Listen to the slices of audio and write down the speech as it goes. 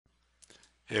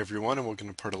Hey everyone, and welcome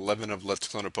to part 11 of Let's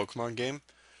Clone a Pokemon Game.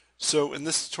 So in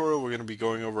this tutorial we're going to be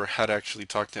going over how to actually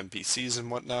talk to NPCs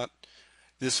and whatnot.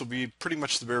 This will be pretty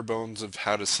much the bare bones of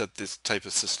how to set this type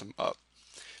of system up.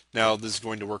 Now this is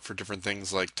going to work for different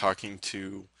things like talking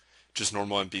to just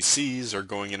normal NPCs or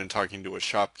going in and talking to a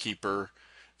shopkeeper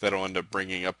that'll end up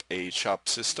bringing up a shop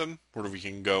system where we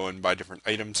can go and buy different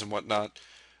items and whatnot.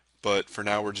 But for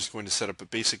now we're just going to set up a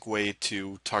basic way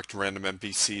to talk to random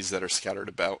NPCs that are scattered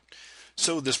about.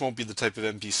 So this won't be the type of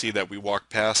NPC that we walk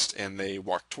past and they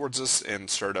walk towards us and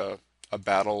start a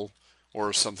battle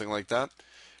or something like that.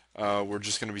 We're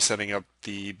just going to be setting up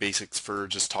the basics for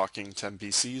just talking to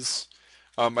NPCs.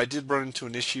 I did run into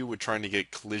an issue with trying to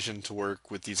get collision to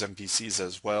work with these NPCs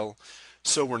as well,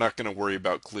 so we're not going to worry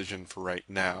about collision for right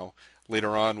now.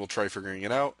 Later on, we'll try figuring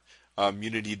it out.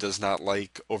 Unity does not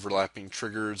like overlapping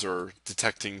triggers or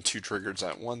detecting two triggers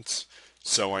at once,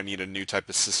 so I need a new type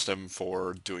of system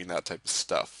for doing that type of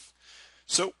stuff.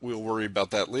 So we'll worry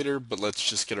about that later, but let's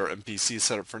just get our NPC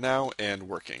set up for now and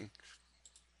working.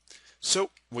 So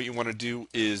what you want to do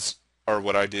is, or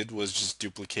what I did was just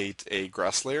duplicate a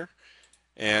grass layer,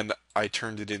 and I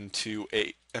turned it into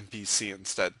a NPC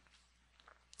instead.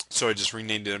 So I just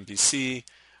renamed it NPC,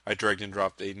 I dragged and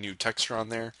dropped a new texture on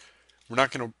there. We're not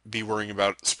going to be worrying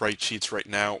about sprite sheets right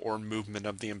now or movement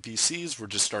of the NPCs, we're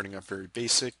just starting off very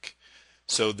basic.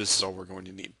 So this is all we're going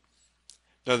to need.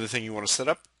 Another thing you want to set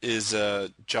up is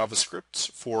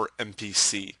JavaScript for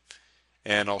NPC,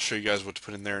 and I'll show you guys what to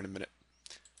put in there in a minute.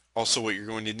 Also, what you're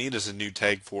going to need is a new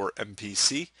tag for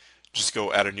NPC. Just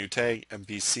go add a new tag,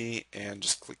 NPC, and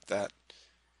just click that.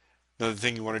 Another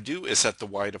thing you want to do is set the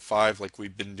Y to 5 like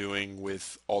we've been doing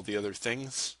with all the other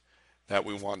things that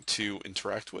we want to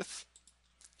interact with.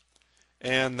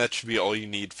 And that should be all you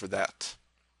need for that.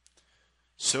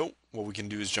 So what we can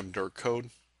do is jump to our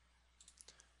code.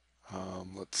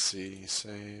 Let's see,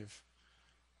 save.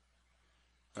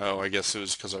 Oh, I guess it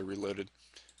was because I reloaded.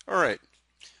 Alright,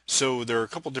 so there are a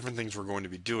couple different things we're going to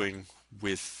be doing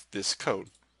with this code.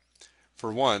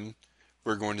 For one,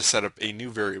 we're going to set up a new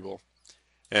variable,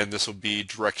 and this will be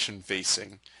direction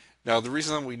facing. Now the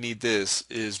reason that we need this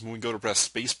is when we go to press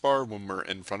spacebar when we're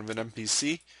in front of an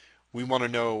NPC, we want to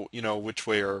know, which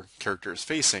way our character is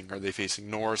facing. Are they facing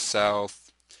north,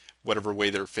 south, whatever way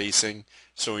they're facing,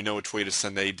 so we know which way to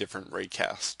send a different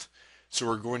raycast. So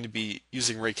we're going to be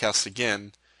using raycast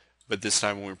again, but this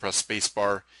time when we press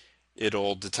spacebar,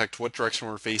 it'll detect what direction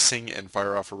we're facing and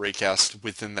fire off a raycast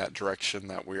within that direction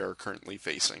that we are currently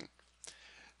facing.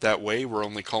 That way we're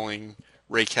only calling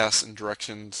raycasts in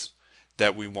directions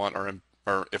that we want or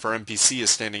if our NPC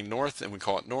is standing north and we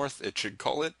call it north, it should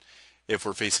call it. If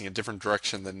we're facing a different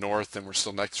direction than north and we're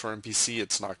still next to our NPC,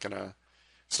 it's not gonna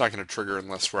trigger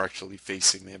unless we're actually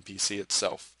facing the NPC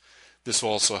itself. This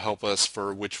will also help us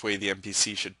for which way the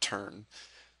NPC should turn.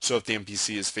 So if the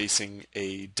NPC is facing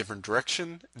a different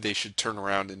direction, they should turn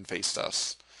around and face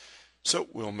us. So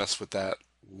we'll mess with that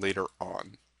later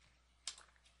on.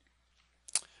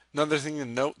 Another thing to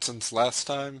note, since last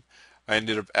time, I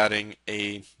ended up adding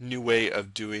a new way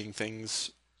of doing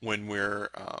things when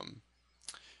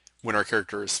when our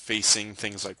character is facing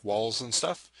things like walls and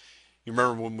stuff. You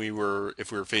remember when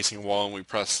if we were facing a wall and we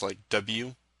pressed like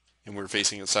W and we were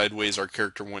facing it sideways, our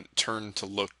character wouldn't turn to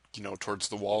look, towards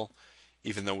the wall,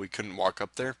 even though we couldn't walk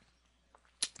up there.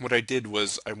 What I did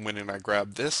was I went and I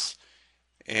grabbed this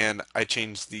and I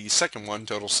changed the second one,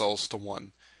 total cells, to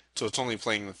 1. So it's only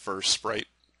playing the first sprite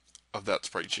of that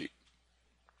sprite sheet.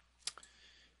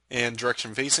 And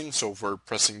direction facing, so if we're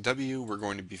pressing W, we're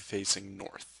going to be facing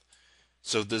north.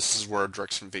 So this is where our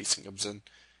direction facing comes in.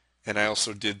 And I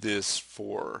also did this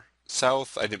for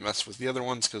south. I didn't mess with the other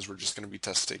ones because we're just going to be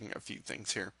testing a few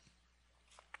things here.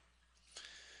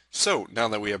 So now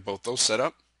that we have both those set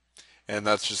up, and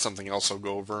that's just something else I'll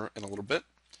go over in a little bit,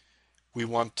 we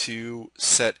want to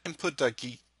set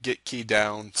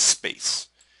input.getKeyDown space.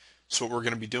 So what we're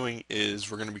going to be doing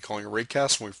is we're going to be calling a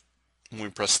raycast when we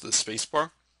press the spacebar,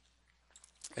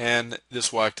 and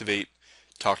this will activate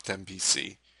talk to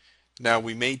NPC. Now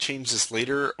we may change this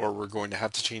later, or we're going to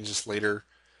have to change this later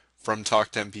from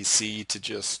talk to NPC to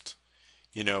just,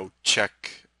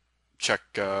 check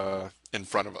in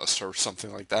front of us or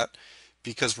something like that,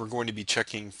 because we're going to be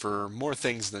checking for more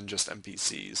things than just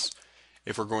NPCs.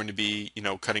 If we're going to be,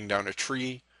 cutting down a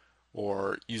tree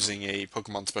or using a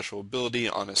Pokemon special ability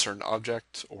on a certain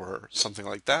object or something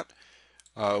like that,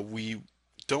 we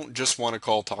don't just want to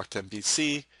call talk to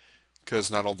NPC, because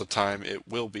not all the time it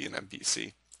will be an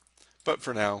NPC. But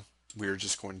for now, we're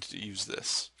just going to use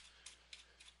this.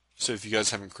 So if you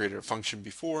guys haven't created a function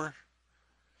before,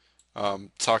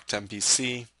 talk to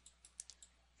NPC,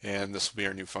 and this will be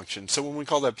our new function. So when we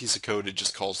call that piece of code, it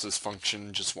just calls this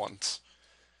function just once.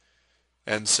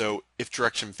 And so if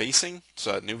direction facing,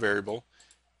 so that new variable,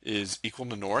 is equal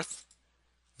to north,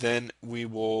 then we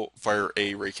will fire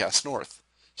a raycast north.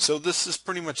 So this is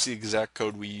pretty much the exact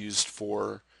code we used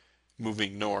for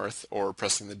moving north or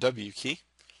pressing the W key,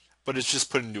 but it's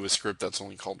just put into a script that's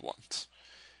only called once.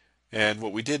 And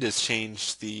what we did is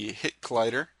change the hit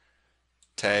collider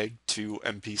tag to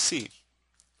NPC.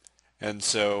 And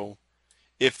so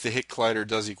if the hit collider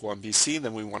does equal NPC,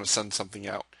 then we want to send something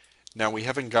out. Now we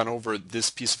haven't gone over this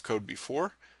piece of code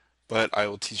before, but I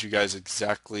will teach you guys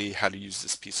exactly how to use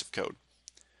this piece of code.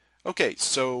 Okay,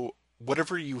 so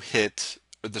whatever you hit,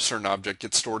 the certain object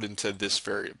gets stored into this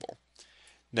variable.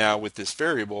 Now with this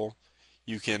variable,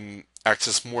 you can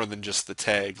access more than just the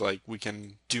tag. Like we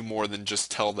can do more than just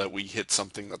tell that we hit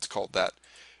something that's called that.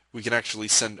 We can actually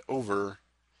send over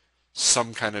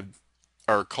some kind of,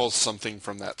 or call something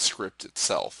from that script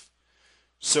itself.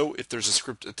 So if there's a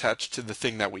script attached to the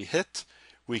thing that we hit,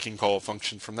 we can call a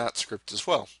function from that script as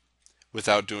well,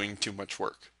 without doing too much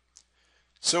work.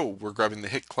 So we're grabbing the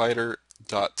hit collider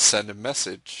dot send a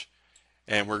message,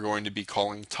 and we're going to be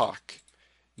calling talk.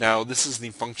 Now this is the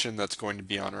function that's going to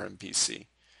be on our NPC.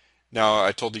 Now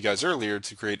I told you guys earlier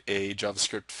to create a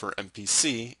JavaScript for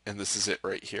NPC, and this is it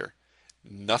right here.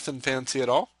 Nothing fancy at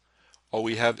all. All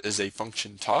we have is a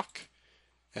function talk,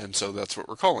 and so that's what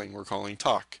we're calling. We're calling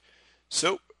talk.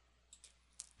 So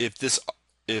if this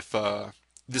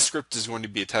script is going to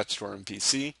be attached to our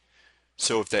NPC,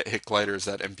 so if that hit collider is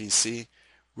that NPC,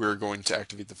 we're going to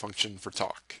activate the function for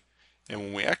talk. And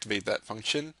when we activate that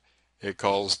function, it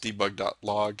calls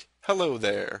debug.log hello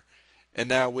there. And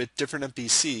now with different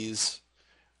NPCs,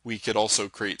 we could also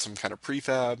create some kind of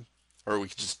prefab, or we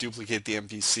could just duplicate the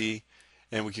NPC,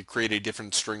 and we could create a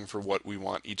different string for what we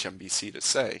want each NPC to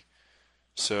say.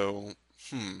 So,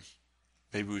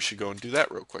 maybe we should go and do that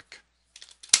real quick.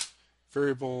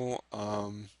 Variable,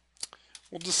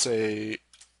 we'll just say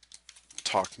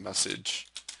talk message.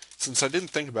 Since I didn't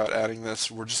think about adding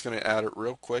this, we're just going to add it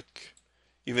real quick.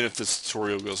 Even if this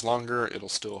tutorial goes longer, it'll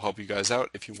still help you guys out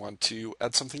if you want to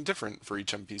add something different for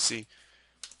each NPC.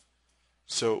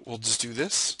 So we'll just do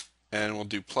this, and we'll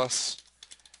do plus,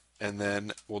 and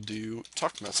then we'll do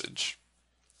talk message.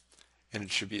 And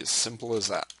it should be as simple as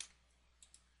that.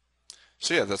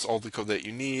 So yeah, that's all the code that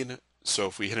you need. So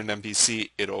if we hit an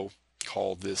NPC, it'll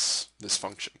call this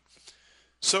function.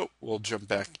 So we'll jump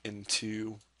back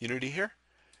into Unity here,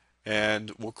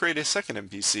 and we'll create a second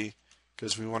NPC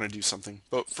because we want to do something.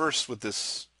 But first with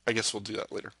this, I guess we'll do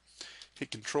that later. Hit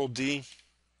Control D,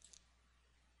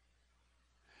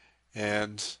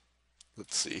 and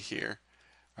let's see here.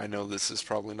 I know this is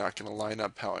probably not going to line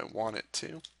up how I want it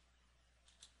to.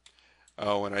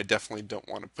 Oh, and I definitely don't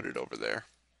want to put it over there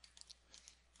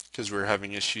because we're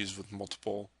having issues with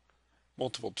multiple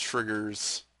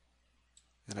triggers,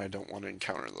 and I don't want to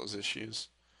encounter those issues.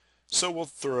 So we'll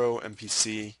throw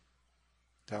NPC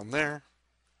down there,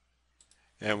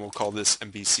 and we'll call this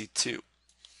NPC2.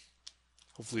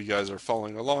 Hopefully you guys are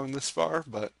following along this far,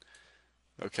 but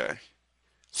okay.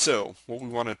 So what we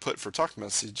want to put for talk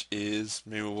message is,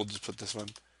 maybe we'll just put this one,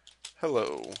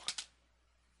 hello,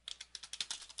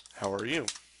 how are you?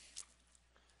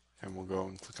 And we'll go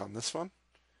and click on this one,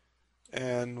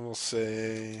 and we'll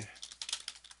say,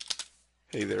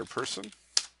 hey there person.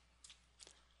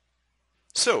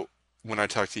 So when I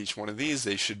talk to each one of these,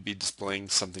 they should be displaying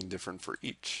something different for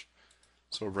each.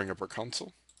 So we'll bring up our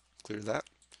console, clear that,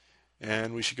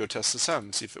 and we should go test this out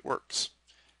and see if it works.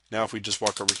 Now if we just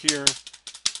walk over here,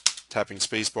 tapping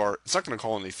spacebar, it's not going to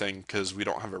call anything because we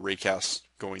don't have a raycast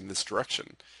going this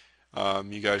direction.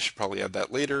 You guys should probably add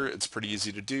that later. It's pretty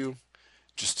easy to do.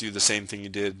 Just do the same thing you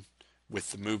did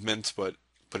with the movement, but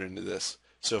put it into this.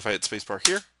 So if I hit spacebar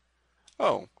here,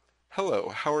 oh, hello,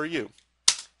 how are you?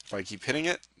 If I keep hitting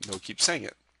it, they'll keep saying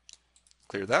it.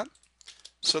 Clear that.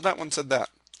 So that one said that.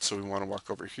 So we want to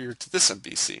walk over here to this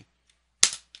NPC.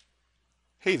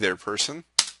 Hey there, person.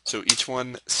 So each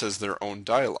one says their own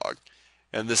dialogue.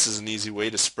 And this is an easy way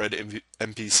to spread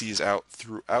NPCs out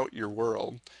throughout your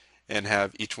world and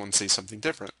have each one say something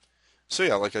different. So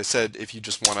yeah, like I said, if you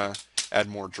just want to add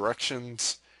more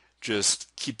directions,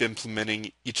 just keep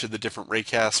implementing each of the different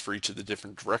raycasts for each of the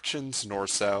different directions, north,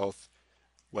 south,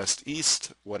 west,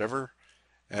 east, whatever,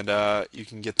 and you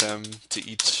can get them to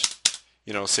each,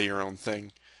 say your own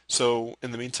thing. So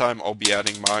in the meantime, I'll be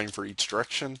adding mine for each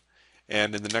direction,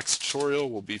 and in the next tutorial,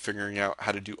 we'll be figuring out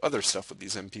how to do other stuff with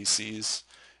these NPCs,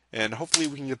 and hopefully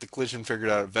we can get the collision figured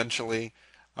out eventually.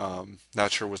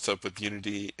 Not sure what's up with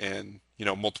Unity and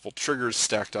multiple triggers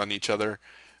stacked on each other,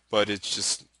 but it's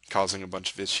just causing a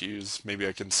bunch of issues. Maybe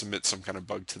I can submit some kind of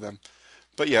bug to them.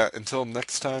 But yeah, until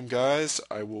next time, guys,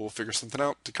 I will figure something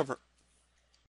out to cover.